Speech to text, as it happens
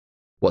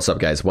What's up,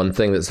 guys? One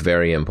thing that's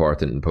very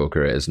important in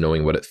poker is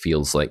knowing what it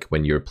feels like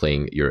when you're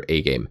playing your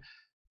A game.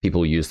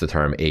 People use the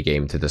term A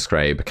game to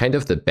describe kind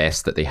of the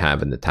best that they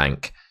have in the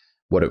tank,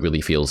 what it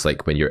really feels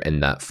like when you're in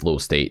that flow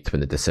state,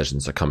 when the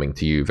decisions are coming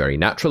to you very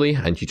naturally,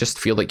 and you just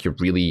feel like you're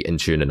really in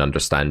tune and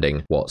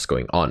understanding what's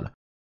going on.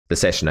 The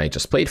session I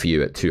just played for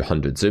you at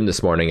 200 Zoom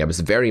this morning, I was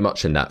very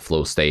much in that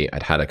flow state.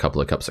 I'd had a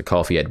couple of cups of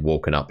coffee, I'd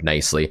woken up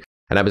nicely,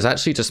 and I was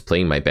actually just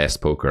playing my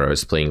best poker. I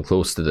was playing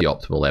close to the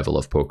optimal level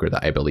of poker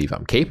that I believe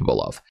I'm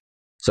capable of.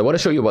 So I want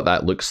to show you what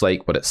that looks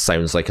like, what it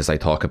sounds like as I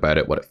talk about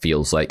it, what it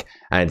feels like,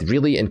 and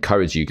really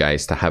encourage you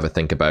guys to have a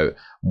think about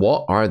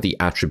what are the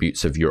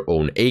attributes of your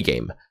own A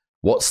game?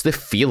 What's the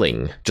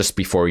feeling just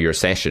before your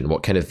session?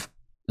 What kind of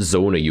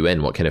zone are you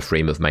in? What kind of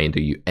frame of mind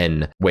are you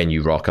in when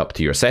you rock up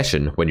to your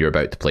session, when you're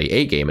about to play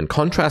A game? And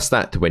contrast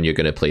that to when you're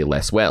going to play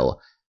less well.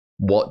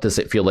 What does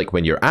it feel like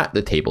when you're at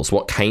the tables?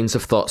 What kinds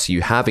of thoughts are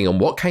you having?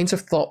 And what kinds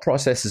of thought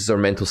processes or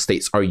mental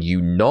states are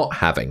you not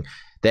having?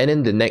 Then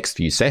in the next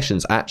few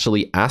sessions,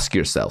 actually ask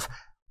yourself,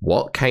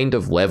 what kind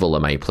of level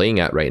am I playing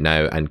at right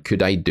now? And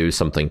could I do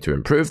something to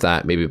improve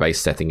that, maybe by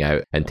setting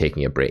out and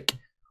taking a break?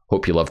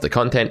 Hope you love the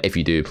content. If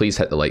you do, please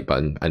hit the like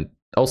button and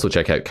also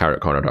check out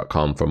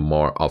carrotcorner.com for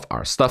more of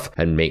our stuff,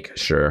 and make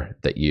sure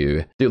that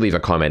you do leave a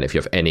comment if you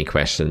have any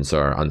questions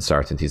or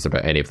uncertainties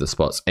about any of the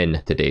spots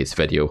in today's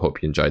video.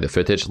 Hope you enjoy the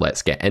footage.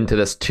 Let's get into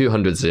this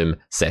 200 Zoom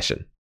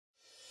session.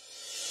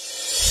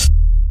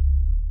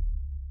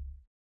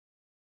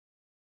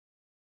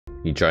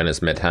 You join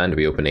us mid-hand,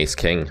 we open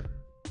ace-king,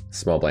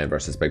 small blind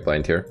versus big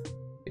blind here.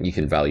 You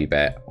can value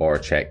bet or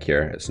check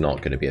here, it's not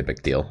going to be a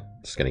big deal.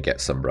 Just going to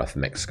get some rough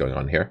mix going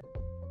on here.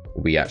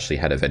 We actually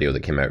had a video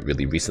that came out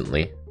really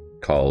recently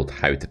called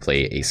How to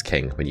Play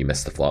Ace-King When You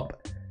Miss the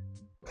Flop.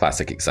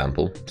 Classic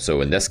example.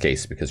 So in this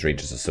case, because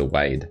ranges are so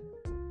wide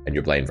and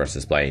you're blind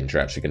versus blind,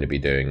 you're actually going to be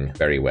doing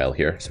very well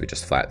here. So we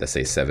just flat this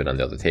ace-7 on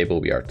the other table,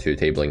 we are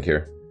two-tabling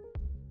here.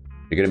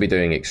 You're going to be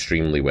doing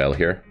extremely well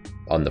here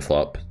on the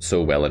flop,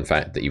 so well in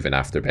fact that even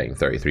after betting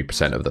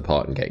 33% of the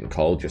pot and getting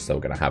called, you're still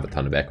going to have a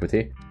ton of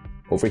equity.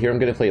 Over here I'm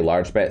going to play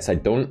large bets. I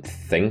don't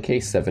think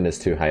ace-7 is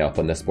too high up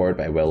on this board,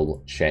 but I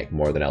will check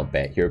more than I'll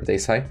bet here with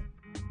ace-high.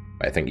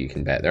 But I think you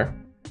can bet there.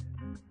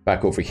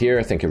 Back over here,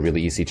 I think a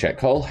really easy check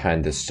call.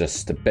 Hand is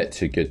just a bit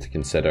too good to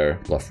consider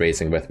bluff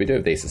raising with. We do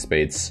have the ace of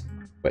spades,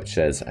 which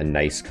is a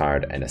nice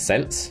card in a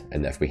sense,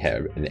 and if we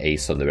hit an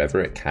ace on the river,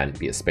 it can't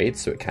be a spade,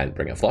 so it can't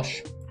bring a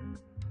flush.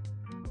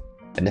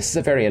 And this is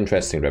a very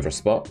interesting river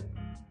spot.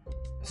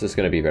 This is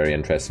going to be very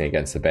interesting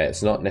against the bet.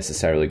 It's not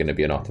necessarily going to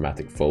be an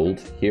automatic fold.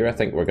 Here I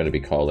think we're going to be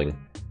calling.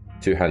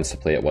 Two hands to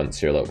play at once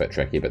here, a little bit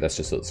tricky, but this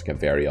just looks like a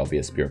very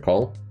obvious pure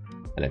call.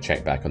 And a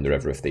check back on the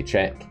river if they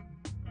check.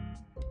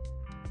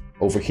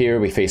 Over here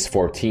we face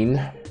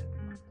 14.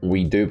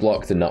 We do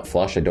block the nut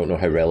flush. I don't know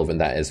how relevant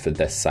that is for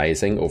this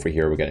sizing. Over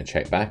here we're going to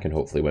check back and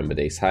hopefully win with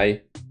ace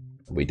high.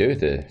 We do,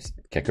 the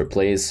kicker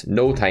plays.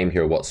 No time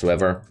here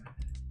whatsoever.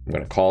 I'm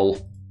going to call.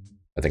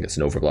 I think it's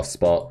an overbluff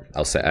spot.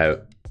 I'll sit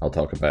out. I'll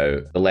talk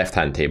about the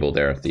left-hand table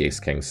there, the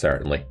ace-king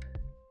certainly.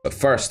 But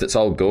first, it's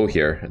all go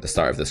here at the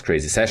start of this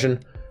crazy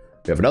session.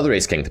 We have another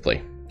ace-king to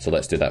play, so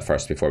let's do that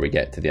first before we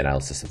get to the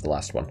analysis of the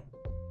last one.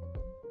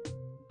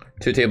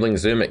 Two-tabling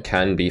Zoom, it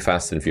can be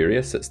fast and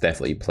furious. It's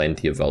definitely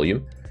plenty of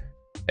volume.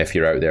 If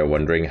you're out there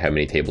wondering how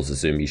many tables of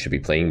Zoom you should be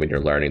playing when you're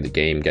learning the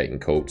game, getting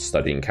coached,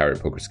 studying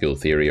Carrot Poker School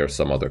theory or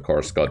some other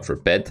course, God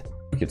forbid,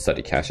 you can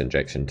study cash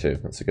injection too.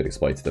 That's a good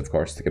exploitative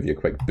course to give you a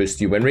quick boost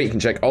to your win rate. You can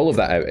check all of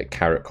that out at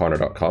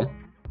carrotcorner.com.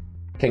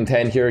 King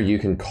 10 here, you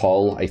can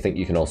call. I think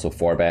you can also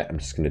 4-bet. I'm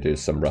just going to do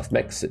some rough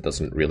mix. It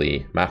doesn't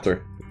really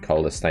matter.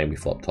 Call this time, we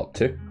flop top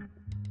 2.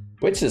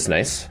 Which is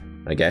nice,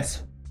 I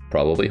guess.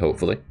 Probably,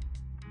 hopefully.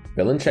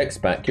 Villain checks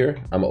back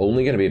here. I'm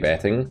only going to be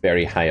betting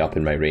very high up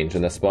in my range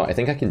in this spot. I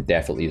think I can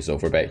definitely use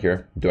overbet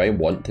here. Do I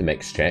want to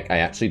mix check? I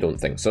actually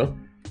don't think so.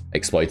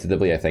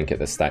 Exploitatively, I think at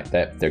the stack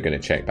depth, they're going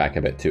to check back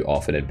a bit too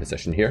often in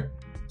position here.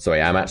 So I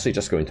am actually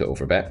just going to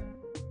overbet.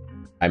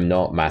 I'm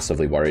not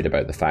massively worried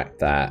about the fact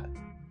that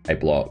I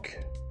block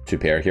two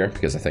pair here,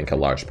 because I think a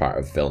large part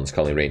of villain's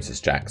calling range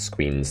is jacks,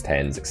 queens,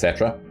 tens,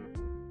 etc.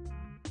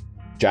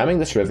 Jamming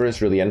this river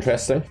is really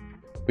interesting.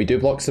 We do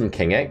block some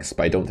king X,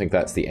 but I don't think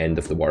that's the end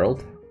of the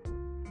world.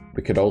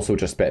 We could also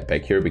just bet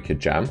big here, we could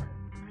jam.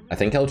 I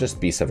think I'll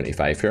just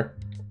B75 here.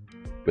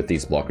 With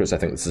these blockers, I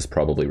think this is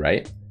probably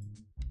right.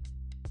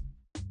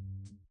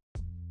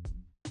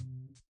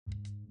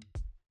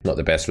 Not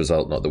the best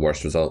result, not the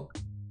worst result.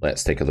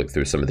 Let's take a look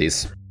through some of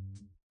these.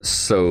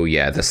 So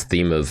yeah, this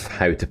theme of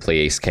how to play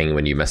ace-king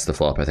when you miss the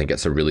flop, I think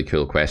it's a really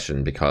cool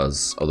question,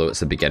 because although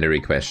it's a beginnery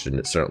question,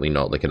 it's certainly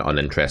not like an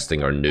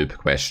uninteresting or noob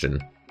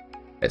question.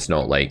 It's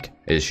not like,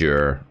 is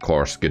your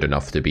course good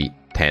enough to beat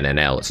 10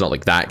 NL? It's not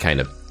like that kind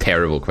of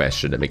terrible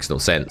question. It makes no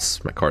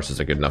sense. My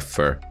courses are good enough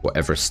for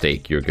whatever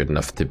stake you're good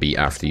enough to beat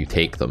after you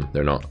take them.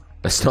 They're not,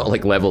 it's not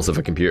like levels of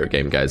a computer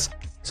game, guys.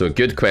 So a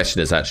good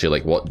question is actually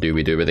like, what do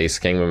we do with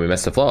ace-king when we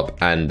miss the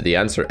flop? And the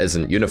answer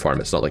isn't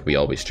uniform. It's not like we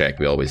always check,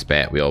 we always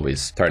bet, we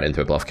always turn it into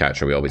a bluff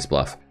catcher, we always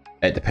bluff.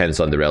 It depends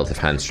on the relative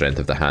hand strength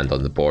of the hand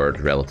on the board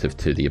relative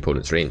to the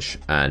opponent's range.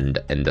 And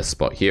in this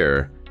spot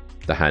here,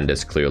 the hand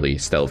is clearly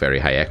still very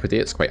high equity.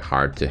 It's quite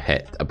hard to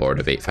hit a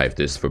board of 8-5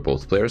 deuce for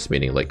both players,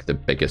 meaning like the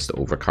biggest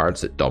overcards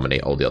that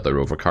dominate all the other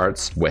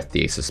overcards with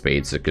the ace of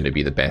spades are going to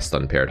be the best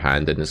unpaired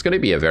hand, and it's going to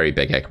be a very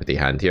big equity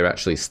hand here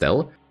actually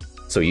still.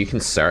 So you can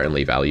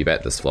certainly value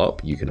bet this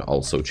flop. You can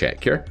also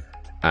check here,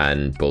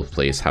 and both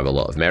plays have a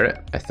lot of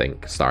merit. I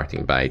think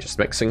starting by just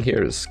mixing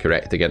here is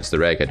correct against the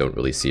reg. I don't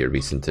really see a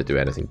reason to do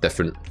anything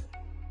different.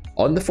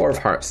 On the 4 of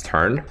hearts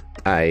turn,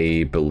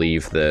 I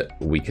believe that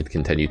we could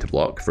continue to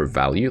block for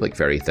value, like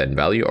very thin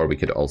value, or we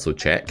could also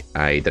check.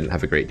 I didn't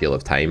have a great deal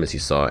of time, as you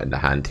saw in the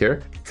hand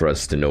here, for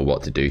us to know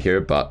what to do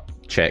here, but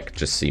check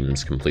just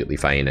seems completely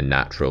fine and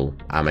natural.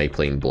 Am I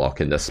playing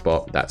block in this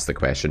spot? That's the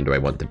question. Do I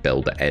want to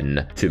build it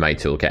in to my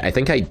toolkit? I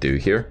think I do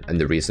here,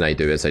 and the reason I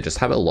do is I just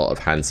have a lot of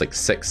hands like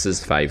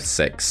 6s,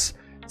 5-6,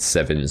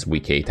 7s,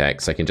 weak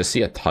 8x. I can just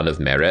see a ton of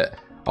merit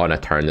on a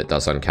turn that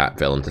does uncap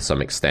villain to some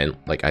extent.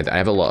 Like I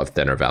have a lot of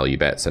thinner value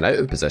bets, and out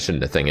of position,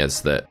 the thing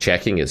is that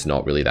checking is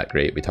not really that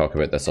great. We talk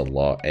about this a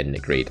lot in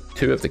grade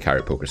 2 of the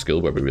Carrot Poker School,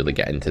 where we really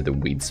get into the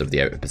weeds of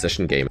the out of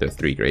position game. There are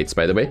 3 grades,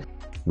 by the way.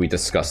 We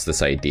discuss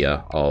this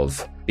idea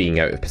of being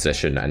out of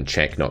position and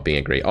check not being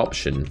a great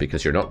option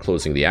because you're not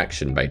closing the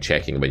action by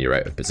checking when you're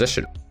out of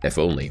position. If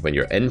only. When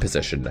you're in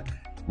position,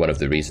 one of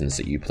the reasons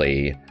that you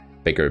play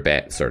bigger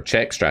bets or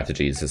check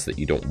strategies is that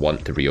you don't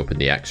want to reopen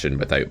the action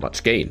without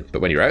much gain.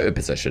 But when you're out of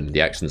position,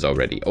 the action's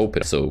already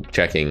open. So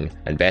checking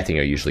and betting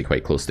are usually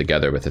quite close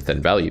together with a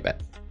thin value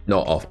bet.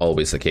 Not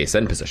always the case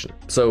in position.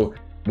 So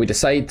we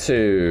decide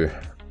to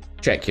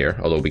check here,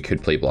 although we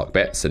could play block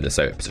bets in this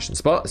out of position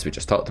spot, as we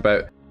just talked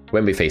about.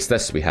 When we face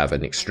this, we have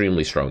an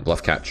extremely strong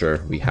bluff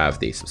catcher. We have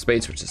the ace of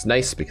spades, which is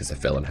nice because if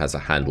villain has a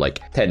hand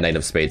like 10-9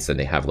 of spades, then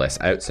they have less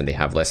outs and they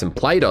have less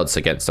implied odds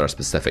against our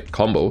specific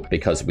combo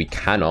because we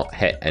cannot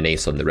hit an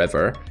ace on the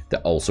river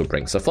that also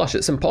brings a flush.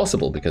 It's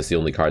impossible because the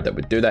only card that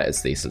would do that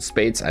is the ace of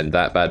spades, and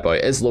that bad boy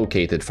is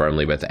located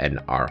firmly within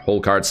our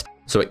hole cards,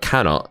 so it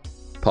cannot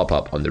pop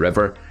up on the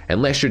river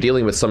unless you're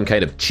dealing with some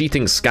kind of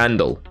cheating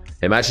scandal.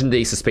 Imagine the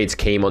ace of spades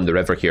came on the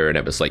river here and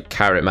it was like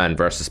Carrot Man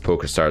versus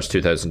PokerStars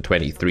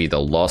 2023, the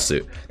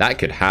lawsuit. That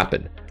could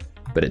happen,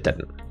 but it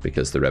didn't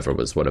because the river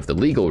was one of the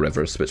legal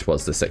rivers, which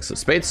was the 6 of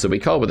spades. So we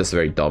call with this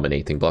very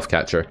dominating bluff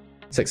catcher.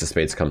 6 of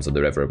spades comes on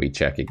the river, we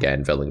check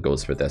again, villain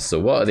goes for this. So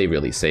what are they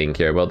really saying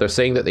here? Well, they're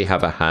saying that they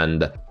have a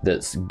hand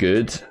that's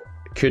good,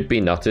 could be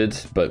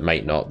nutted, but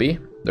might not be.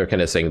 They're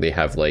kind of saying they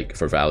have, like,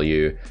 for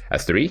value, a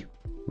 3,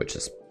 which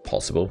is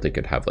possible. They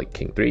could have like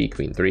king 3,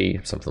 queen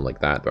 3, something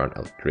like that. There aren't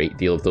a great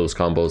deal of those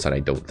combos, and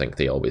I don't think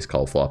they always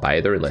call flop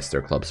either unless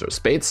they're clubs or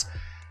spades.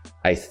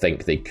 I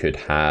think they could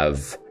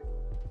have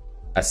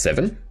a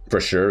 7 for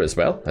sure as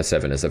well. A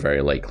 7 is a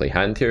very likely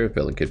hand here.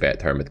 Villain could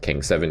bet turn with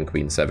king 7,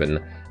 queen 7,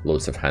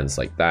 loads of hands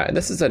like that. And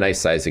this is a nice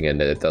sizing in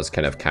that it does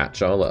kind of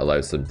catch all. It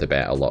allows them to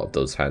bet a lot of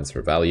those hands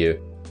for value.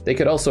 They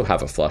could also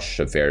have a flush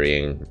of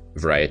varying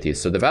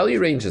varieties. So the value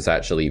range is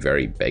actually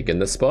very big in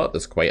this spot.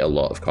 There's quite a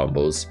lot of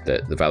combos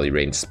that the value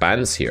range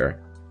spans here.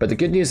 But the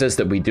good news is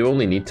that we do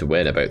only need to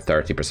win about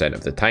 30%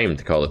 of the time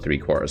to call a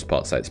 3/4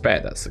 pot size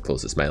bet. That's the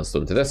closest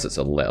milestone to this. It's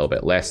a little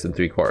bit less than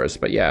 3/4,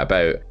 but yeah,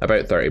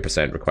 about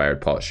 30%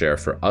 required pot share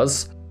for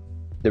us.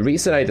 The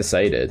reason I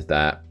decided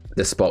that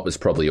this spot was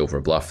probably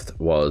overbluffed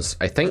was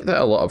I think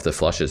that a lot of the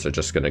flushes are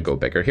just going to go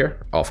bigger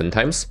here.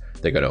 Oftentimes,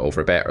 they're going to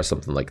overbet or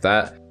something like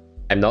that.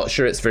 I'm not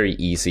sure it's very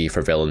easy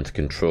for villain to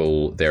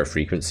control their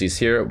frequencies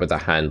here with a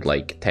hand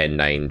like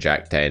 10-9,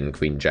 Jack-10,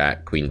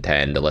 Queen-Jack,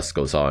 Queen-10, the list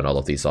goes on, all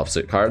of these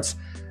offsuit cards,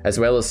 as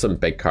well as some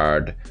big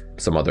card,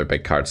 some other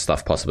big card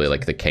stuff, possibly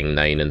like the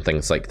King-9 and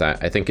things like that.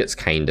 I think it's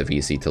kind of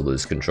easy to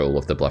lose control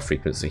of the bluff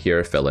frequency here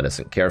if villain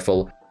isn't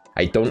careful.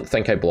 I don't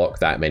think I block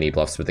that many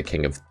bluffs with the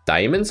King of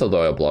Diamonds,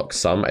 although I'll block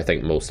some. I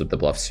think most of the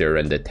bluffs here are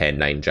in the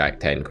 10-9,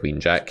 Jack-10,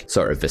 Queen-Jack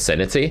sort of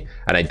vicinity,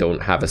 and I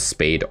don't have a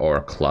spade or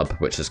a club,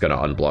 which is going to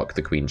unblock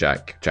the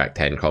Queen-Jack,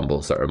 Jack-10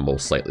 combos that are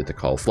most likely to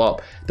call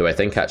flop. Though I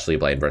think actually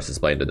blind versus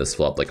blind in this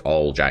flop, like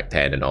all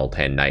Jack-10 and all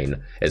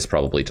 10-9 is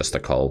probably just a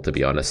call, to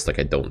be honest. Like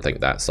I don't think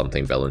that's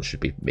something villain should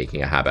be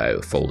making a habit out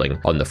of folding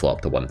on the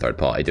flop to 1/3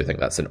 pot. I do think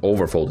that's an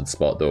overfolded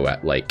spot though.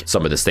 At like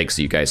some of the stakes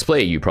that you guys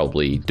play, you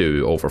probably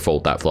do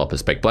overfold that flop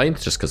as big blind.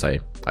 Just because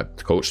I've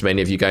coached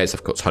many of you guys,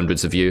 I've coached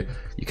hundreds of you.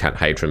 You can't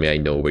hide from me. I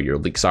know where your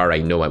leaks are. I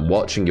know I'm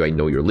watching you. I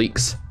know your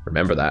leaks.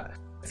 Remember that.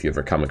 If you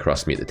ever come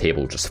across me at the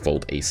table, just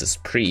fold aces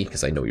pre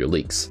because I know your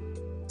leaks.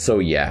 So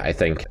yeah, I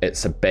think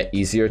it's a bit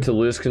easier to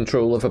lose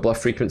control of a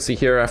bluff frequency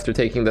here after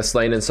taking this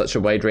line in such a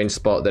wide range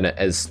spot than it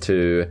is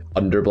to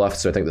underbluff.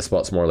 So I think the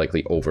spot's more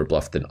likely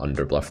overbluffed than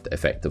underbluffed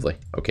effectively.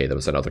 Okay, there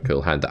was another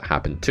cool hand that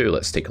happened too.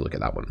 Let's take a look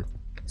at that one.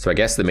 So I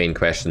guess the main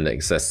question that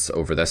exists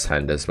over this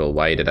hand is, well,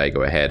 why did I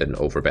go ahead and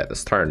overbet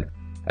this turn?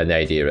 And the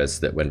idea is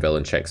that when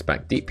villain checks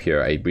back deep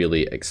here, I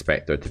really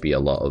expect there to be a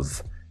lot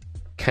of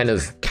kind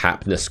of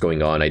capness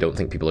going on. I don't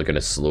think people are going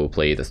to slow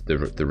play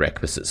the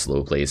requisite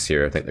slow plays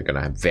here. I think they're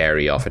going to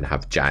very often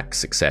have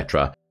jacks,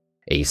 etc.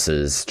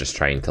 aces, just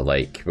trying to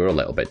like, we're a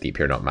little bit deep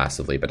here, not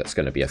massively, but it's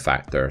going to be a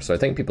factor. So I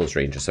think people's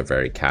ranges are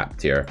very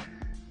capped here.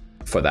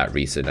 For that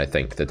reason, I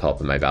think the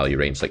top of my value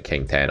range, like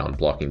king 10 on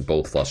blocking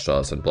both flush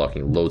draws and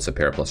blocking loads of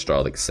pair plus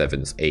draw like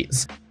 7s,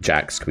 8s,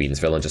 jacks, queens,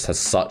 villain, just has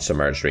such a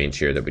merged range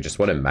here that we just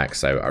want to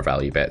max out our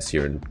value bets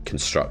here and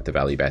construct a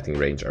value betting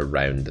range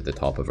around the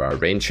top of our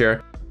range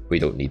here. We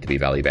don't need to be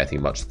value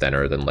betting much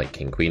thinner than like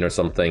king queen or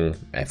something,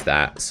 if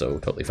that, so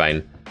totally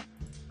fine.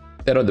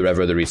 Then on the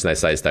river, the reason I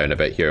sized down a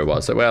bit here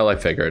was that, well, I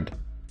figured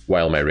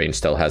while my range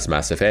still has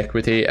massive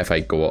equity, if I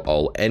go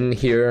all in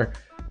here,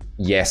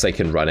 yes, I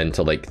can run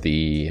into like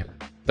the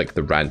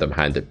random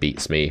hand that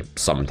beats me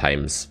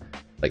sometimes,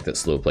 like that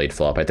slow played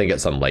flop. I think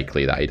it's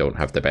unlikely that I don't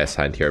have the best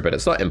hand here, but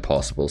it's not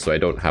impossible. So I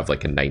don't have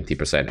like a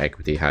 90%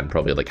 equity hand,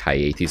 probably like high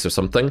 80s or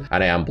something.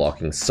 And I am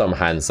blocking some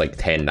hands like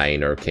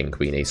 10-9 or king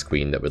queen, ace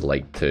queen that would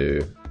like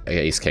to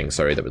ace king,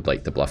 sorry, that would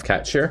like to bluff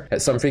catch here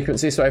at some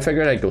frequency. So I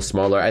figured I'd go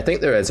smaller. I think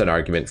there is an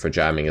argument for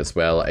jamming as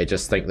well. I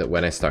just think that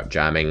when I start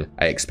jamming,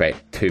 I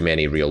expect too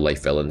many real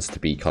life villains to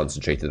be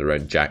concentrated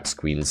around jacks,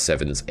 queens,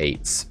 7s,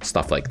 8s,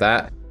 stuff like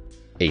that.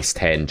 Ace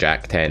 10,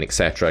 jack 10,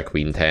 etc,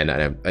 queen 10,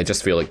 and I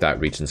just feel like that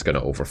region's going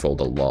to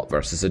overfold a lot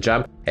versus a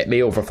jam. It may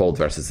overfold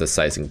versus the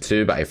sizing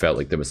too, but I felt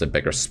like there was a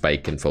bigger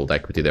spike in fold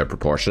equity there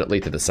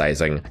proportionately to the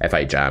sizing if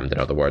I jammed. In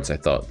other words, I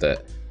thought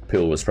that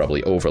pool was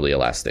probably overly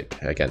elastic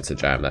against a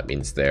jam. That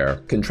means they're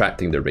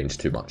contracting their range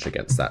too much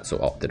against that, so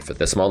opted for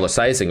the smaller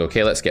sizing.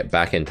 Okay, let's get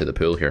back into the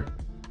pool here.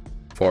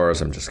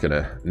 Fours, I'm just going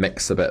to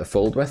mix a bit of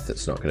fold with.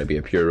 It's not going to be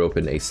a pure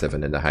open.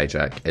 A7 in the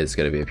hijack is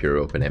going to be a pure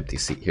open empty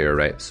seat here,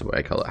 right? So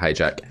I call it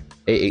hijack.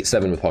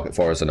 8-8-7 with pocket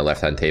fours on the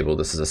left hand table.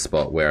 This is a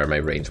spot where my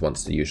range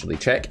wants to usually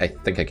check. I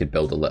think I could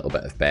build a little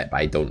bit of bet, but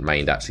I don't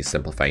mind actually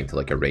simplifying to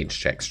like a range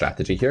check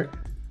strategy here.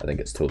 I think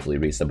it's totally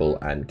reasonable.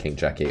 And king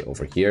jack 8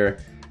 over here.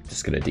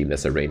 Just going to deem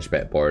this a range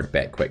bet board.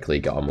 Bet quickly,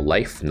 get on with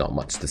life. Not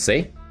much to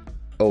say.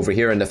 Over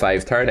here in the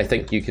 5 turn, I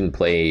think you can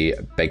play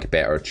big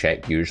bet or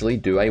check usually.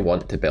 Do I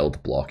want to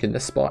build block in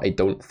this spot? I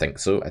don't think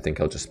so. I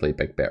think I'll just play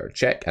big bet or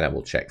check, and I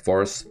will check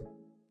fours.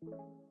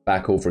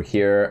 Back over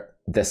here,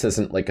 this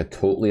isn't like a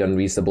totally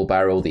unreasonable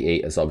barrel. The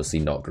 8 is obviously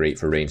not great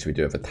for range. We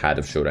do have a tad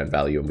of showdown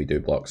value, and we do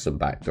block some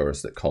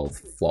backdoors that call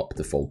flop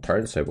to fold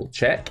turn, so I will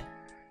check.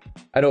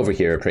 And over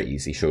here, pretty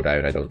easy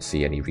showdown. I don't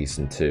see any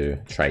reason to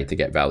try to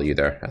get value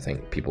there. I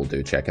think people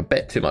do check a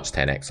bit too much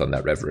 10x on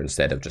that river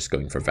instead of just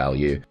going for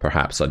value,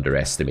 perhaps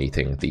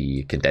underestimating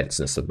the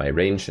condensedness of my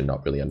range and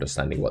not really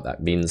understanding what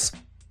that means.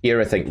 Here,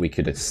 I think we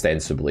could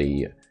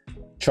ostensibly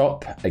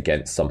chop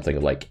against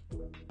something like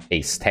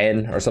ace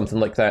 10 or something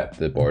like that.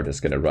 The board is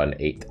going to run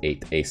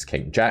 8-8 ace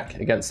king jack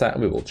against that,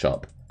 and we will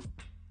chop.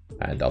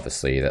 And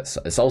obviously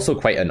it's also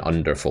quite an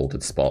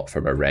underfolded spot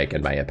from a reg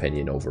in my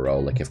opinion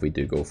overall. Like if we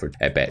do go for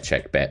a bet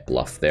check bet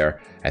bluff there,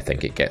 I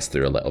think it gets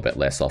through a little bit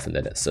less often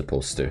than it's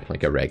supposed to.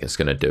 Like a reg is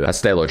going to do a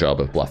stellar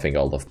job of bluffing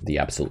all of the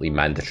absolutely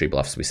mandatory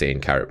bluffs we say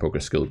in Carrot Poker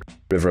School.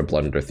 River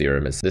blunder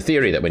theorem is the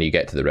theory that when you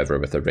get to the river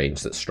with a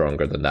range that's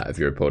stronger than that of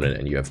your opponent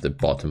and you have the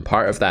bottom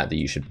part of that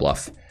you should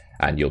bluff,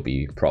 and you'll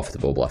be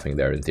profitable bluffing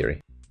there in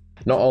theory.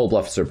 Not all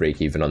bluffs are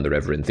break even on the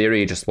river in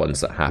theory, just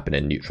ones that happen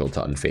in neutral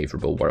to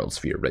unfavorable worlds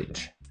for your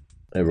range.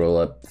 I roll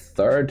a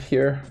third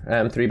here,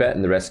 3-bet,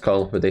 and the rest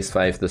call with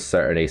ace-5. This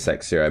certain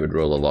ace-6 here I would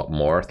roll a lot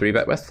more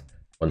 3-bet with.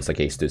 Ones like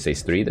ace-2,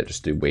 ace-3 that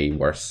just do way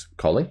worse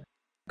calling.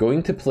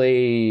 Going to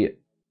play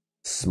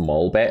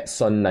small bets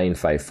on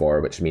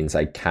 9-5-4, which means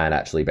I can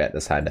actually bet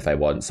this hand if I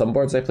want. Some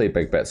boards I play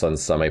big bets on,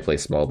 some I play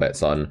small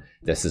bets on.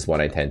 This is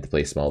one I tend to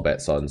play small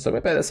bets on, so I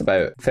bet this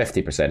about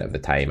 50% of the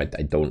time.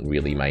 I don't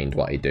really mind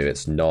what I do.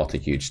 It's not a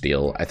huge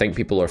deal. I think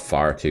people are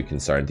far too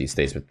concerned these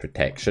days with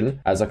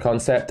protection as a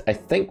concept. I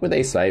think with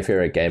ace-5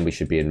 here, again, we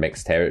should be in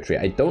mixed territory.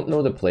 I don't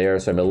know the player,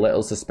 so I'm a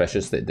little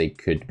suspicious that they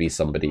could be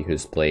somebody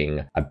who's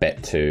playing a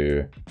bit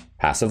too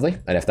passively,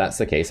 and if that's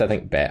the case, I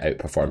think bet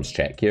outperforms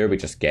check here. We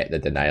just get the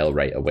denial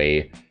right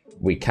away.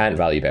 We can't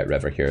value bet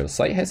river here.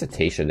 Slight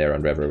hesitation there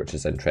on river, which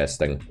is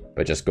interesting,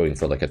 but just going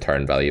for like a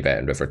turn value bet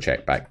and river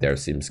check back there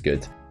seems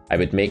good. I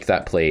would make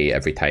that play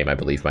every time I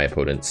believe my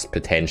opponent's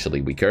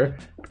potentially weaker,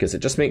 because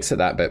it just makes it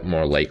that bit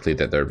more likely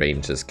that their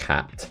range is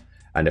capped.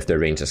 And if their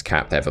range is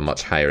capped, I have a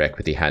much higher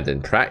equity hand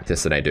in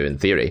practice than I do in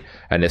theory.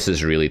 And this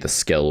is really the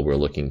skill we're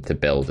looking to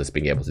build, is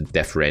being able to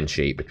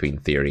differentiate between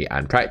theory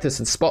and practice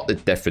and spot the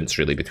difference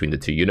really between the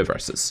two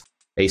universes.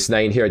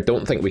 Ace-9 here, I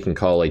don't think we can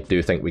call. I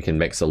do think we can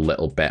mix a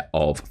little bit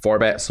of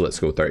 4-bet, so let's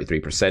go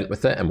 33%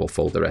 with it and we'll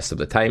fold the rest of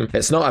the time.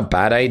 It's not a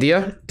bad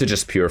idea to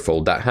just pure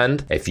fold that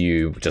hand if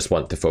you just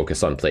want to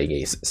focus on playing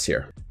aces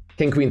here.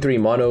 King Queen 3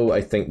 mono,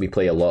 I think we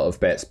play a lot of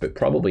bets, but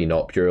probably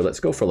not pure.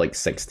 Let's go for like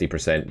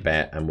 60%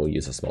 bet and we'll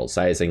use a small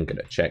sizing.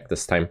 Gonna check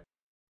this time.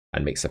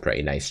 And makes a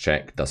pretty nice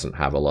check. Doesn't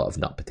have a lot of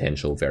nut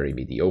potential, very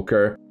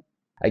mediocre.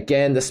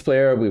 Again, this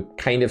player, we're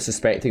kind of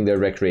suspecting they're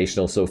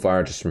recreational so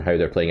far, just from how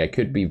they're playing. I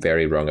could be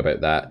very wrong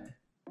about that.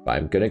 But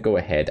I'm going to go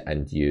ahead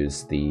and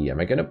use the... Am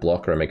I going to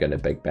block or am I going to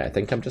big bet? I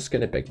think I'm just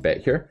going to big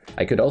bet here.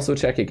 I could also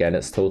check again,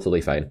 it's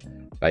totally fine.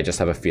 I just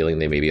have a feeling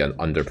they may be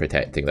under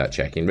protecting that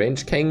checking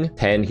range. King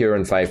 10 here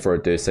on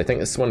 5-4 deuce. I think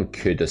this one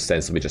could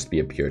ostensibly just be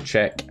a pure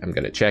check. I'm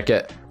going to check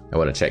it. I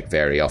want to check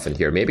very often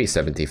here, maybe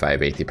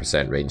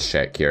 75-80% range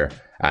check here.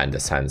 And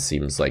this hand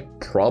seems like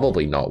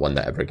probably not one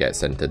that ever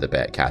gets into the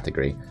bet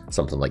category.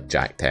 Something like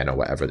Jack 10 or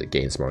whatever that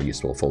gains more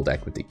useful fold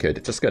equity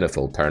could. Just going to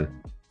fold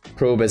turn.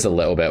 Probe is a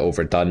little bit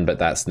overdone, but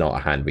that's not a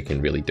hand we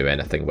can really do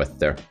anything with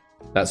there.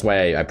 That's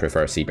why I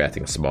prefer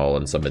c-betting small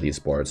on some of these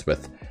boards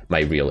with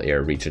my real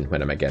air region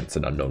when I'm against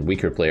an unknown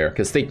weaker player,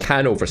 because they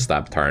can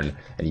overstab turn,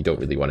 and you don't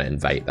really want to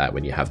invite that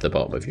when you have the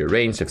bottom of your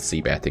range if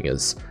c-betting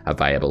is a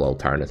viable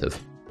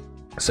alternative.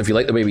 So if you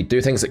like the way we do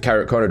things at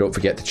Carrot Corner, don't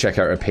forget to check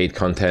out our paid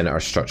content, our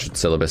structured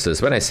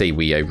syllabuses. When I say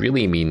we, I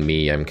really mean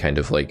me. I'm kind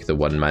of like the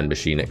one-man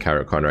machine at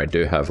Carrot Corner. I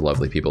do have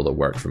lovely people that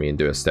work for me and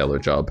do a stellar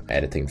job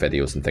editing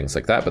videos and things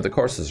like that, but the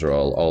courses are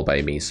all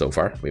by me so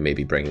far. We may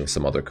be bringing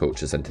some other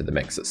coaches into the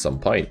mix at some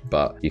point,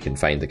 but you can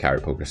find the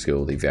Carrot Poker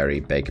School, the very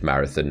big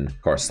marathon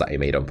course that I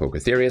made on Poker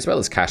Theory, as well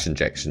as Cash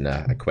Injection,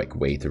 a quick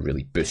way to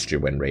really boost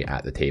your win rate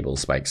at the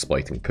tables by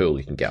exploiting pool.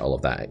 You can get all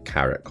of that at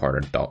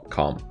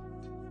carrotcorner.com.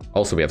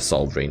 Also, we have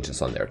solved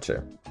ranges on there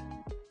too.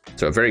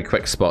 So a very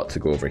quick spot to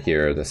go over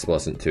here. This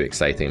wasn't too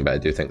exciting, but I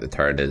do think the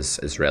turn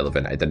is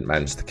relevant. I didn't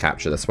manage to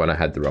capture this one. I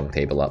had the wrong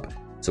table up.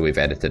 So we've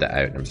edited it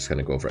out, and I'm just going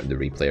to go over it in the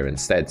replayer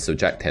instead. So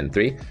Jack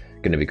 10-3,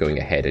 going to be going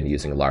ahead and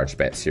using large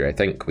bets here. I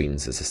think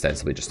Queens is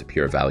ostensibly just a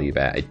pure value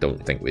bet. I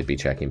don't think we'd be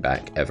checking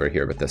back ever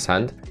here with this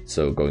hand.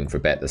 So going for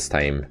bet this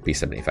time,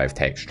 B75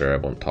 texture. I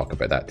won't talk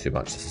about that too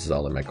much. This is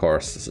all in my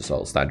course. This is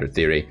all standard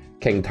theory.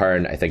 King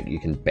turn, I think you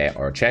can bet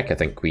or check. I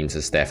think Queens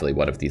is definitely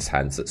one of these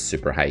hands that's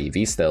super high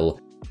EV still.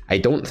 I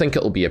don't think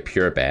it'll be a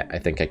pure bet. I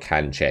think I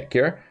can check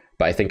here.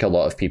 But I think a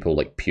lot of people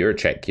like pure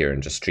check here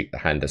and just treat the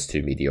hand as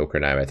too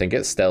mediocre now. I think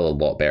it's still a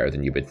lot better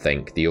than you would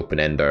think. The open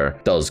ender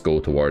does go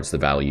towards the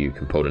value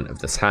component of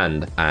this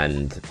hand,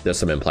 and there's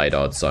some implied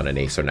odds on an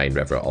ace or 9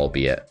 river,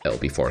 albeit it'll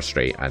be 4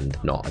 straight and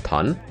not a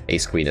ton.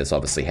 Ace queen is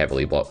obviously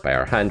heavily blocked by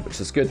our hand, which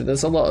is good.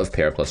 There's a lot of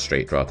pair plus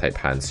straight draw type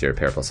hands here,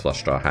 pair plus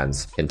flush draw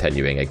hands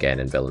continuing again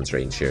in villain's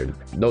range here.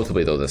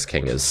 Notably though, this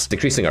king is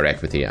decreasing our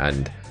equity,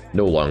 and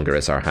no longer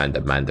is our hand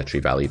a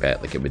mandatory value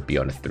bet like it would be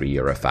on a 3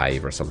 or a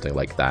 5 or something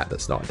like that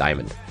that's not a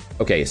diamond.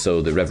 Okay,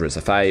 so the river is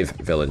a 5,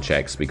 villain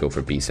checks, we go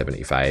for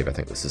B75. I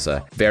think this is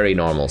a very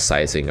normal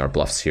sizing. Our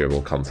bluffs here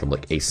will come from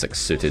like ace-6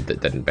 suited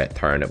that didn't bet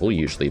turn. It will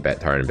usually bet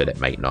turn, but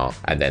it might not.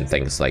 And then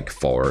things like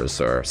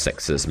 4s or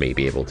 6s may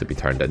be able to be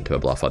turned into a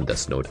bluff on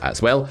this node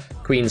as well.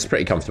 Queen's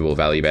pretty comfortable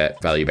value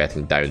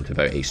betting down to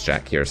about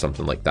ace-jack here,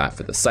 something like that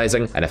for the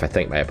sizing. And if I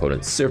think my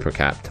opponent's super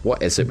capped,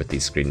 what is it with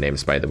these screen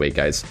names, by the way,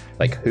 guys?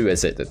 Like, who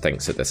is it that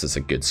thinks that this is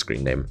a good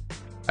screen name?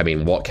 I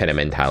mean, what kind of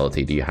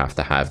mentality do you have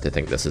to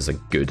think this is a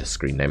good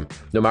screen name?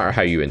 No matter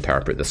how you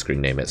interpret the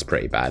screen name, it's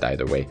pretty bad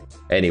either way.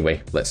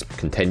 Anyway, let's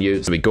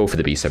continue. So we go for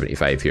the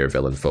B75 here,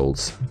 villain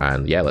folds,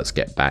 and yeah, let's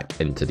get back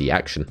into the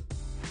action.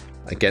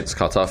 Against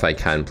cutoff, I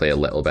can play a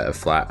little bit of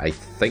flat. I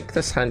think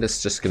this hand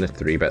is just going to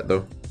 3-bet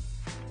though.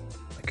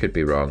 I could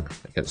be wrong.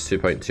 Against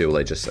 2.2, well,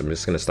 I'm just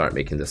going to start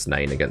making this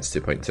 9 against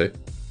 2.2.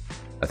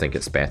 I think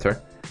it's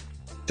better.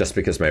 Just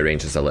because my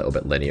range is a little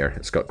bit linear.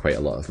 It's got quite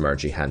a lot of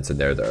mergy hands in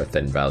there that are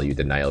thin value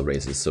denial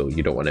raises, so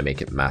you don't want to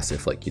make it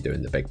massive like you do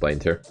in the big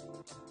blind here.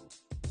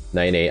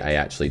 9-8, I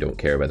actually don't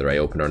care whether I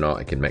open or not.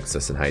 I can mix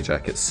this and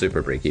hijack. It's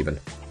super break even.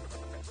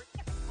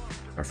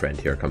 Our friend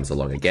here comes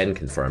along again,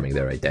 confirming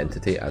their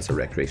identity as a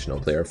recreational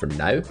player for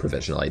now.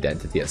 Provisional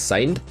identity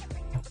assigned.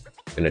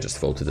 I'm going to just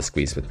fold to the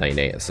squeeze with 9-8.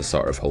 It's a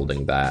sort of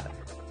holding that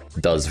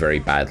does very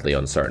badly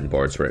on certain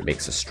boards where it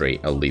makes a straight.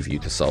 I'll leave you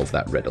to solve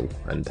that riddle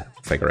and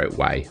figure out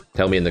why.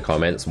 Tell me in the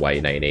comments why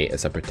 9-8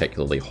 is a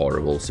particularly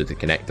horrible suited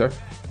connector.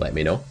 Let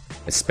me know,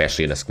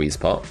 especially in a squeeze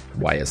pot.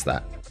 Why is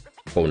that?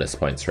 Bonus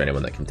points for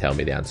anyone that can tell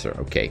me the answer.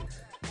 Okay,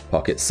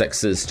 pocket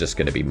 6 is just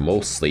going to be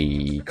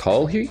mostly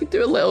call here. You can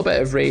do a little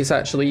bit of raise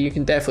actually. You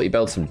can definitely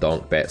build some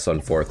donk bets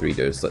on 4-3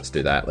 deuce. Let's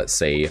do that. Let's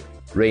say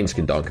range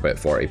can donk about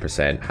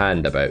 40%,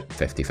 hand about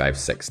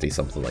 55-60,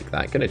 something like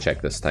that. Gonna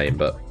check this time,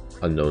 but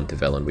unknown to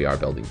villain, we are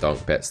building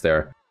donk bets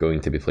there. Going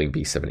to be playing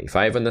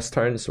B75 on this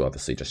turn, so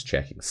obviously just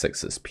checking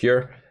 6s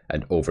pure.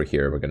 And over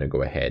here, we're going to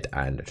go ahead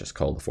and just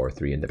call the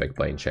 4-3 in the big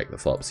blind, check the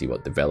flop, see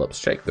what develops.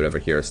 Check the river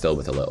here, still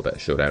with a little bit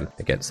of showdown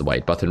against the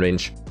wide button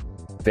range.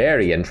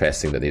 Very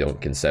interesting that they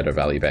don't consider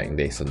value betting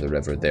the ace on the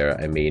river there.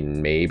 I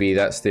mean, maybe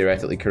that's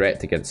theoretically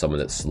correct against someone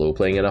that's slow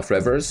playing enough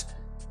rivers.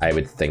 I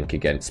would think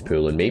against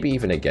pool, and maybe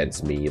even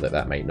against me,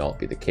 that might not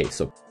be the case.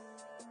 So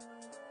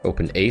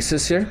open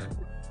aces here.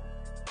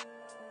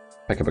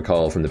 Pick up a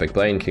call from the big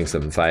blind. King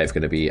 7-5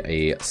 going to be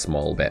a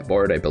small bet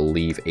board. I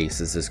believe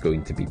aces is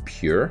going to be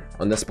pure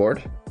on this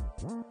board.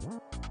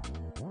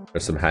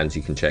 There's some hands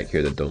you can check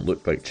here that don't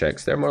look like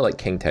checks. They're more like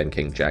king 10,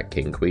 king jack,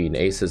 king queen.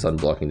 Aces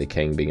unblocking the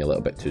king being a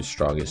little bit too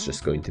strong is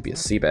just going to be a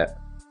c bet.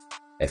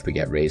 If we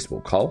get raised,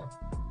 we'll call.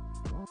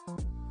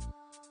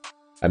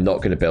 I'm not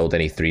going to build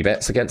any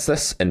 3-bets against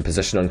this in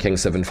position on king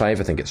 7-5.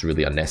 I think it's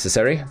really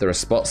unnecessary. There are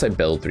spots I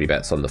build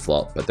 3-bets on the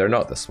flop, but they're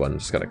not this one. I'm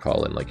just going to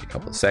call in like a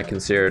couple of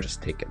seconds here,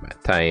 just taking my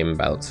time,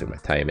 balancing my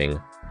timing.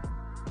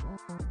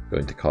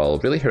 Going to call.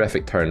 Really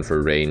horrific turn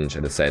for range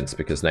in a sense,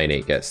 because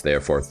 9-8 gets there,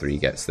 4-3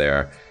 gets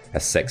there.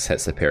 A 6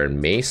 hits the pair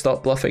and may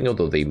stop bluffing,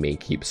 although they may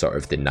keep sort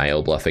of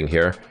denial bluffing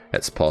here.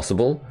 It's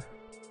possible.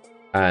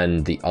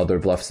 And the other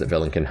bluffs that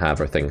villain can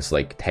have are things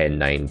like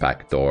 10-9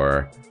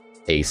 backdoor,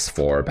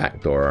 Ace-4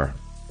 backdoor.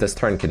 This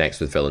turn connects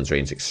with villain's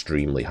range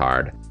extremely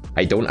hard.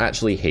 I don't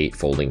actually hate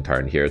folding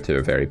turn here to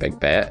a very big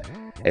bet,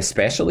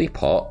 especially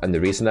pot, and the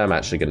reason I'm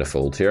actually going to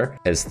fold here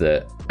is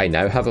that I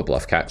now have a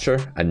bluff catcher,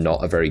 and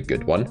not a very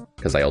good one,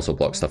 because I also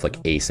block stuff like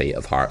Ace-8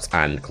 of hearts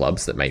and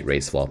clubs that might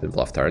raise flop and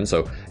bluff turn.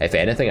 So if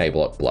anything, I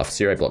block bluffs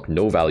here. I block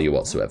no value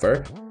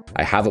whatsoever.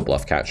 I have a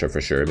bluff catcher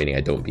for sure, meaning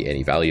I don't beat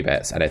any value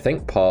bets, and I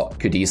think pot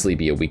could easily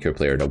be a weaker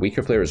player. And a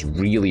weaker player is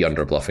really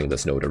under bluffing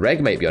this node. A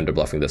reg might be under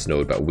bluffing this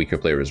node, but a weaker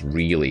player is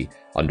really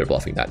under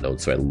bluffing that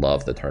node, so I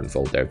love the turn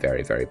fold there.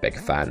 Very, very big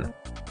fan.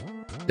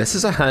 This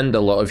is a hand a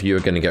lot of you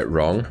are going to get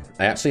wrong.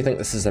 I actually think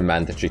this is a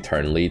mandatory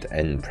turn lead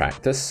in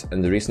practice,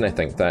 and the reason I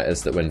think that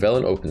is that when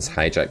villain opens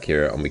hijack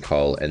here and we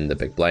call in the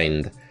big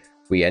blind,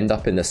 we end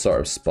up in this sort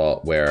of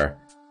spot where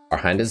our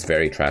hand is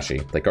very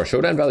trashy. Like, our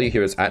showdown value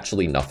here is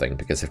actually nothing,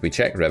 because if we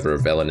check river,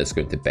 villain is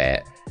going to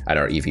bet, and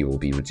our EV will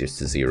be reduced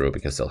to 0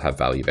 because they'll have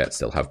value bets,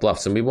 they'll have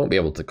bluffs, and we won't be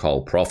able to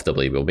call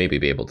profitably. We'll maybe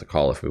be able to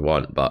call if we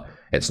want, but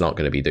it's not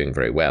going to be doing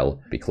very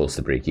well. Be close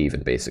to break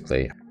even,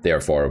 basically.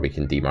 Therefore, we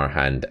can deem our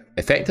hand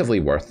effectively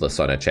worthless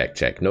on a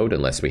check-check node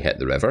unless we hit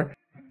the river.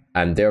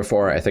 And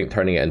therefore, I think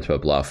turning it into a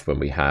bluff when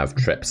we have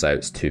trips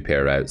outs,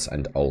 2-pair outs,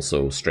 and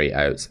also straight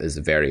outs is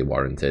very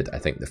warranted. I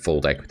think the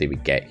fold equity we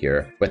get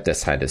here with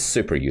this hand is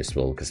super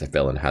useful, because if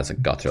villain has a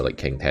gutter like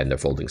King 10, they're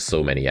folding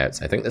so many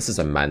outs. I think this is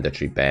a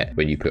mandatory bet.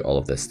 When you put all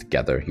of this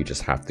together, you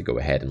just have to go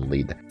ahead and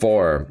lead.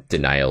 For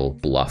denial,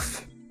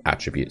 bluff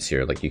attributes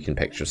here, like, you can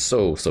picture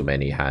so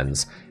many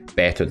hands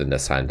better than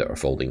this hand that are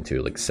folding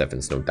to like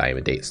 7s no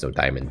diamond, 8s no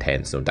diamond,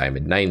 10s no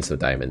diamond, 9s no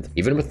diamond.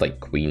 Even with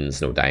like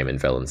queens no diamond,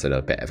 villains in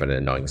a bit of an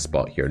annoying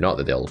spot here. Not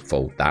that they'll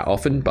fold that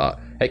often, but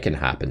it can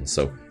happen.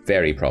 So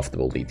very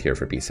profitable lead here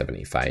for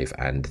B75,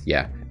 and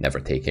yeah, never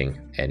taking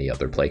any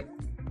other play.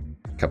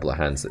 A couple of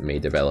hands that may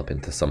develop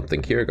into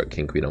something here. Got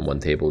king queen on one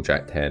table,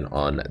 jack 10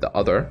 on the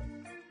other.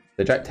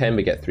 The jack 10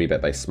 we get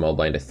 3-bet by small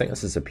blind. I think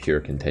this is a pure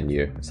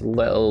continue. It's a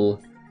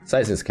little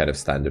sizing is kind of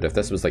standard. If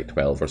this was like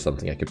 12 or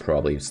something, I could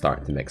probably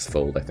start to mix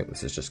fold. I think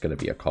this is just going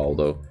to be a call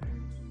though.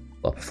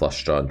 Flop a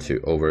flush drawn,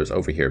 2 overs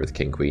over here with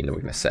king queen, and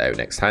we're going to set out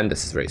next hand.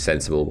 This is very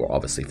sensible. We're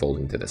obviously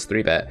folding to this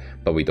 3-bet,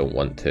 but we don't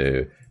want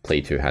to play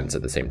 2 hands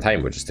at the same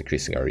time. We're just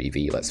decreasing our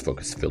EV. Let's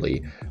focus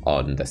fully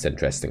on this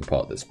interesting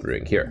pot that's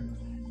brewing here.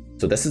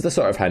 So this is the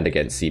sort of hand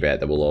against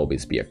c-bet that will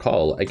always be a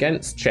call.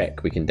 Against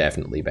check, we can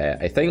definitely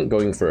bet. I think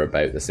going for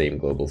about the same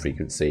global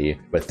frequency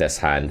with this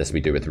hand as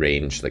we do with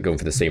range, like going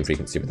for the same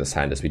frequency with this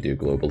hand as we do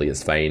globally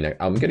is fine.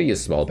 I'm going to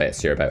use small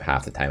bets here about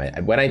half the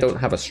time. When I don't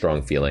have a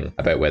strong feeling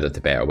about whether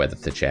to bet or whether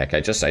to check, I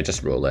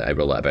just roll it. I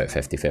roll it about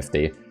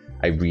 50-50.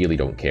 I really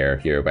don't care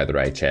here whether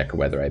I check or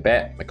whether I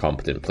bet. A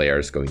competent player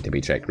is going to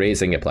be check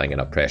raising, applying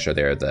enough pressure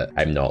there that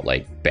I'm not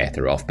like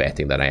better off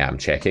betting than I am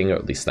checking, or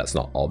at least that's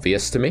not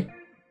obvious to me.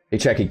 They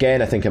check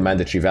again. I think a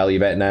mandatory value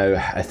bet now.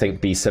 I think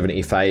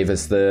B75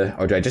 is the...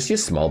 Or do I just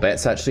use small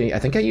bets, actually? I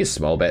think I use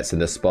small bets in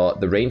this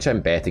spot. The range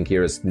I'm betting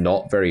here is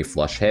not very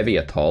flush heavy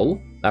at all.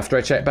 After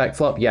I check back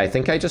flop, yeah, I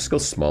think I just go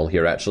small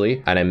here,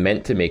 actually. And I'm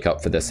meant to make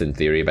up for this in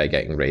theory by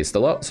getting raised a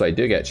lot. So I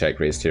do get check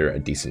raised here at a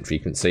decent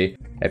frequency.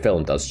 If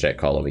villain does check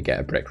call and we get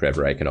a brick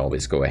river, I can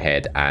always go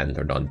ahead and...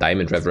 Or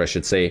non-diamond river, I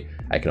should say.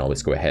 I can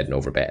always go ahead and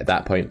overbet at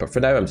that point. But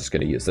for now, I'm just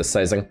going to use this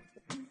sizing.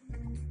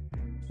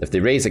 If they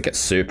raise, it gets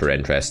super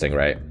interesting,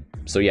 right?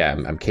 So yeah,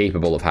 I'm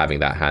capable of having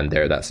that hand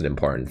there. That's an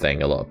important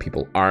thing. A lot of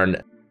people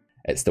aren't.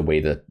 It's the way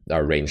that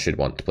our range should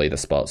want to play the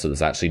spot. So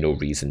there's actually no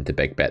reason to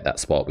big bet that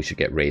spot. We should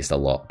get raised a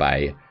lot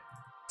by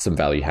some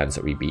value hands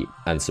that we beat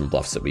and some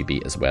bluffs that we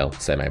beat as well.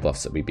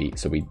 Semi-bluffs that we beat.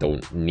 So we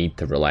don't need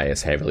to rely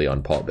as heavily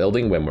on pot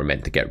building when we're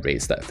meant to get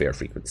raised at a fair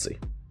frequency.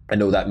 I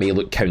know that may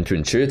look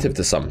counterintuitive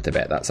to some to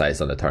bet that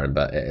size on the turn,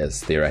 but it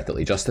is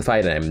theoretically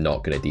justified, and I'm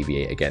not going to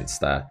deviate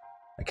against that.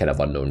 A kind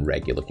of unknown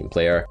reggy looking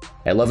player.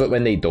 I love it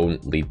when they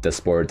don't lead this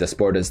board. This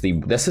board is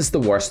this is the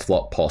worst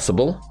flop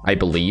possible, I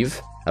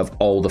believe, of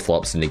all the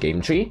flops in the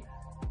game tree.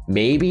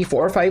 Maybe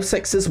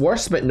 4-5-6 is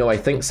worse, but no, I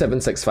think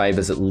 7-6-5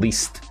 is at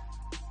least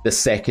the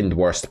second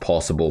worst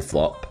possible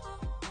flop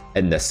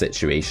in this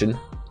situation.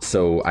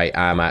 So I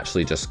am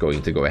actually just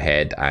going to go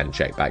ahead and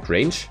check back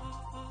range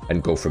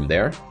and go from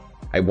there.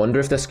 I wonder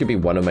if this could be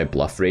one of my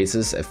bluff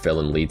raises if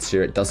villain leads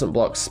here. It doesn't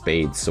block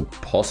spades, so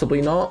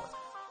possibly not.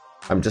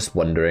 I'm just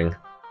wondering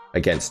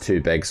against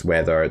 2 bigs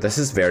whether... This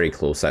is very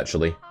close,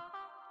 actually.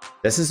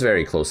 This is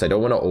very close. I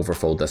don't want to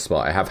overfold this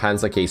spot. I have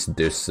hands like ace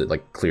deuce that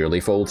like clearly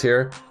fold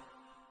here,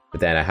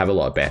 but then I have a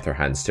lot of better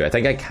hands too. I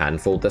think I can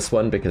fold this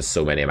one because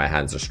so many of my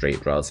hands are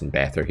straight draws and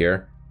better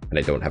here, and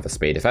I don't have a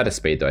spade. If I had a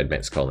spade though, I'd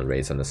mix call and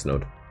raise on this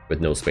node.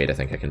 With no spade, I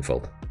think I can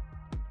fold.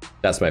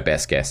 That's my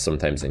best guess.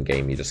 Sometimes in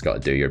game you just got to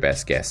do your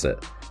best guess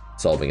at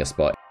solving a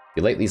spot. If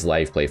you like these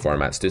live play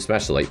formats, do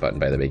smash the like button,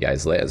 by the way,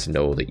 guys. Let us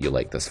know that you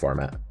like this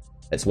format.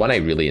 It's one I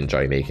really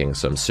enjoy making,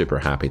 so I'm super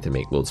happy to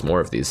make loads more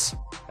of these.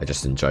 I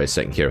just enjoy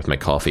sitting here with my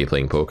coffee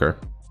playing poker.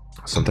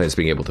 Sometimes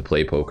being able to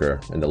play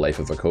poker in the life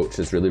of a coach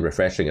is really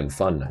refreshing and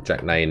fun.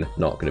 Jack 9,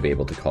 not going to be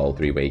able to call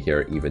three-way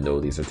here, even though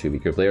these are two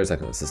weaker players. I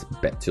think this is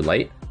a bit too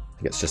light. I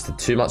think it's just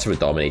too much of a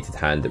dominated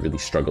hand that really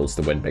struggles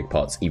to win big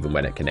pots, even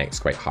when it connects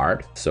quite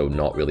hard. So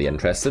not really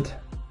interested.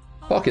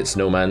 Pocket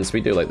snowmans, we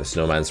do like the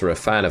snowmans. We're a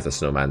fan of the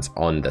snowmans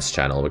on this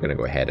channel. We're going to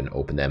go ahead and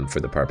open them for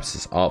the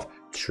purposes of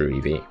True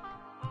EV.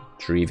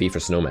 True EV for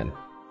snowmen.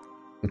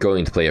 I'm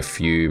going to play a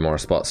few more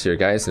spots here,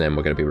 guys, and then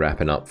we're going to be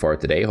wrapping up for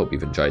today. Hope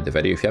you've enjoyed the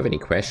video. If you have any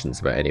questions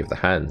about any of the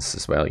hands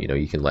as well, you know,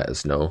 you can let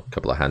us know. A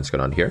couple of hands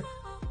going on here.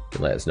 You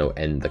can let us know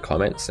in the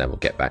comments and we'll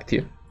get back to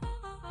you.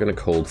 I'm going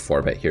to cold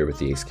 4-bet here with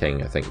the ace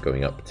king. I think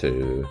going up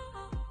to,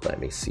 let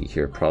me see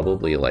here,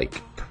 probably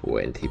like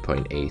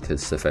 20.8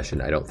 is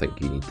sufficient. I don't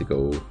think you need to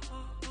go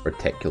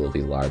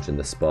particularly large in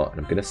this spot. And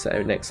I'm going to set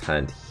out next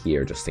hand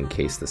here just in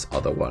case this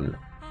other one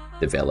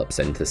develops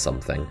into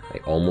something. I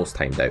almost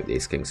timed out the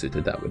ace king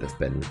suited. That would have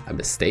been a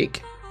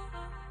mistake.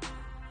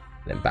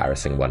 An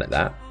embarrassing one at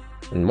that.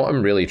 And what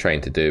I'm really trying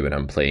to do when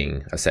I'm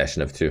playing a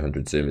session of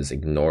 200 Zoom is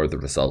ignore the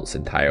results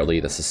entirely.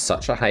 This is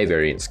such a high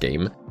variance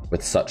game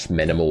with such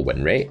minimal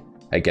win rate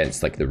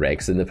against like the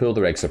regs in the pool.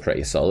 The regs are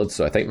pretty solid,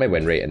 so I think my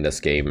win rate in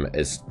this game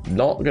is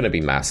not going to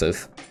be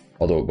massive,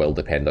 although it will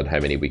depend on how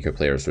many weaker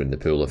players are in the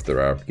pool. If there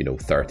are, you know,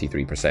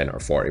 33% or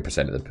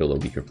 40% of the pool are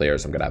weaker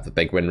players, I'm going to have a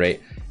big win rate.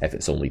 If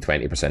it's only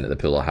 20% of the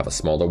pool, I'll have a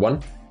smaller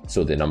one.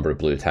 So the number of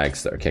blue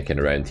tags that are kicking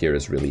around here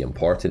is really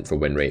important for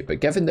win rate. But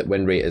given that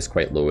win rate is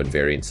quite low and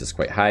variance is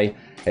quite high,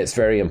 it's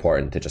very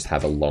important to just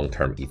have a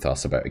long-term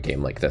ethos about a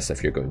game like this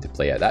if you're going to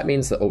play it. That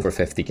means that over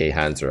 50k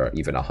hands or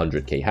even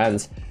 100k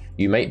hands,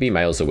 you might be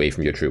miles away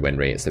from your true win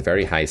rate. It's a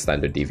very high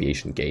standard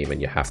deviation game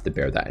and you have to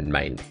bear that in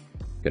mind.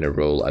 Gonna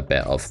roll a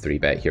bit of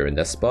 3-bet here in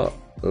this spot.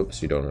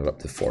 Oops, you don't have up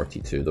to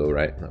 42 though,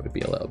 right? That would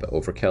be a little bit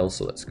overkill,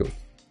 so let's go.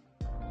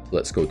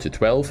 Let's go to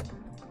 12.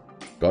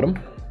 Got him.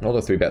 All the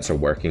 3-bets are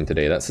working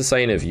today. That's a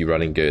sign of you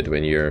running good.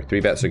 When your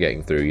 3-bets are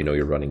getting through, you know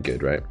you're running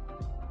good, right?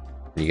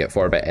 When you get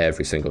 4-bet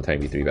every single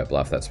time you 3-bet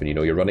bluff, that's when you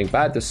know you're running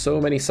bad. There's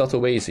so many subtle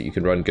ways that you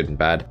can run good and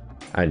bad,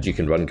 and you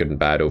can run good and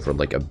bad over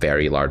like a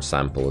very large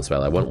sample as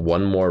well. I want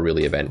one more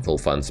really eventful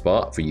fun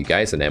spot for you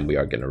guys, and then we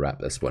are going to wrap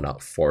this one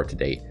up for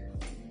today.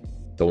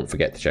 Don't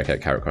forget to check out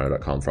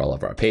carrotcorner.com for all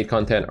of our paid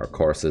content, our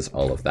courses,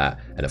 all of that.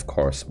 And of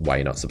course,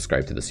 why not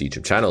subscribe to this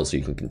YouTube channel so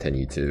you can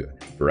continue to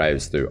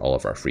browse through all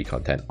of our free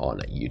content on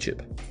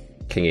YouTube.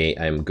 King 8,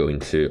 I'm going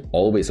to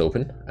always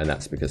open, and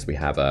that's because we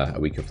have a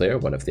weaker player,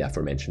 one of the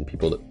aforementioned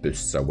people that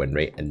boosts our win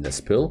rate in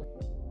this pool.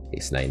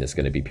 Ace 9 is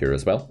going to be pure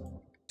as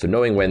well. So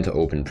knowing when to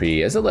open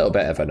pre is a little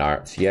bit of an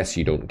art. Yes,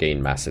 you don't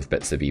gain massive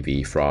bits of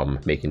EV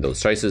from making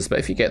those choices, but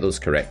if you get those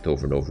correct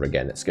over and over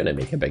again, it's going to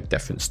make a big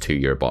difference to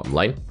your bottom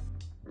line.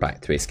 Back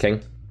to ace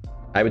king.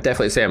 I would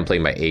definitely say I'm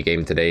playing my A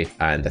game today,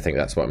 and I think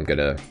that's what I'm going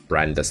to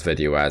brand this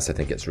video as. I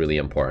think it's really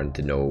important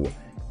to know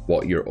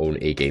what your own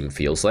A game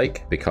feels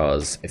like,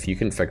 because if you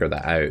can figure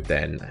that out,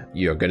 then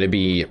you're going to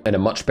be in a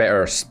much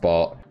better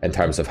spot in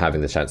terms of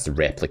having the chance to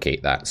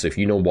replicate that. So if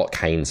you know what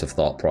kinds of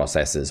thought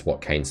processes,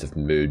 what kinds of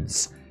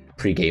moods,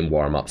 pre-game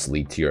warm-ups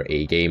lead to your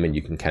A game, and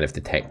you can kind of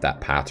detect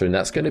that pattern,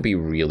 that's going to be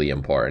really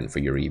important for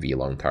your EV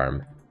long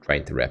term,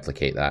 trying to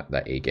replicate that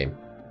A game.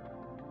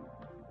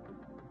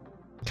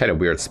 Kind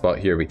of weird spot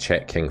here. We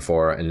check king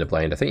 4 in the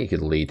blind. I think you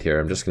could lead here.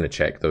 I'm just going to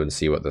check though and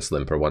see what this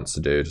limper wants to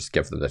do. Just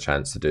give them the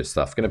chance to do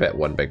stuff. Going to bet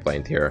one big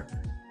blind here.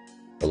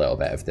 A little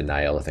bit of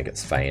denial. I think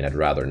it's fine. I'd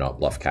rather not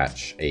bluff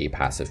catch a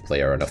passive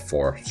player on a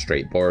 4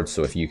 straight board.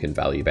 So if you can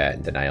value bet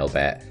and denial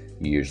bet,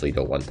 you usually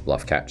don't want to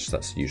bluff catch.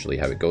 That's usually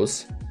how it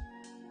goes.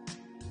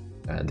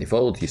 And they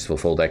fold. Useful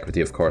fold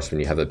equity, of course,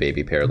 when you have a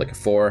baby pair like a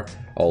 4.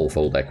 All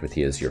fold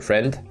equity is your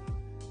friend.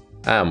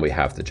 And we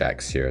have the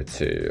jacks here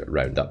to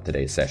round up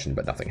today's session,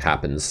 but nothing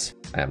happens.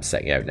 I am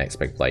setting out next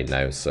big blind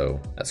now,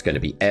 so that's going to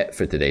be it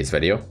for today's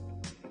video.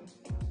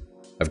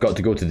 I've got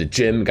to go to the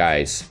gym,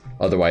 guys.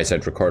 Otherwise,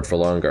 I'd record for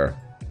longer.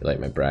 You like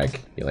my brag?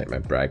 You like my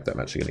brag that I'm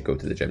actually going to go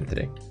to the gym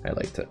today? I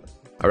liked it.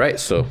 Alright,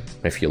 so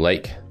if you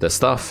like this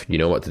stuff, you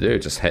know what to do.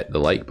 Just hit the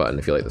like button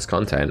if you like this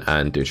content,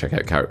 and do check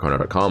out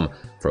carrotcorner.com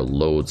for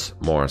loads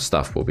more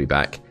stuff. We'll be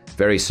back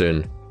very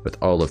soon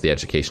with all of the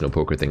educational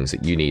poker things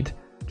that you need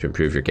to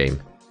improve your game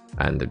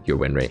and your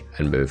win rate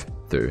and move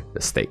through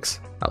the stakes.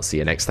 I'll see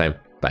you next time.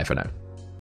 Bye for now.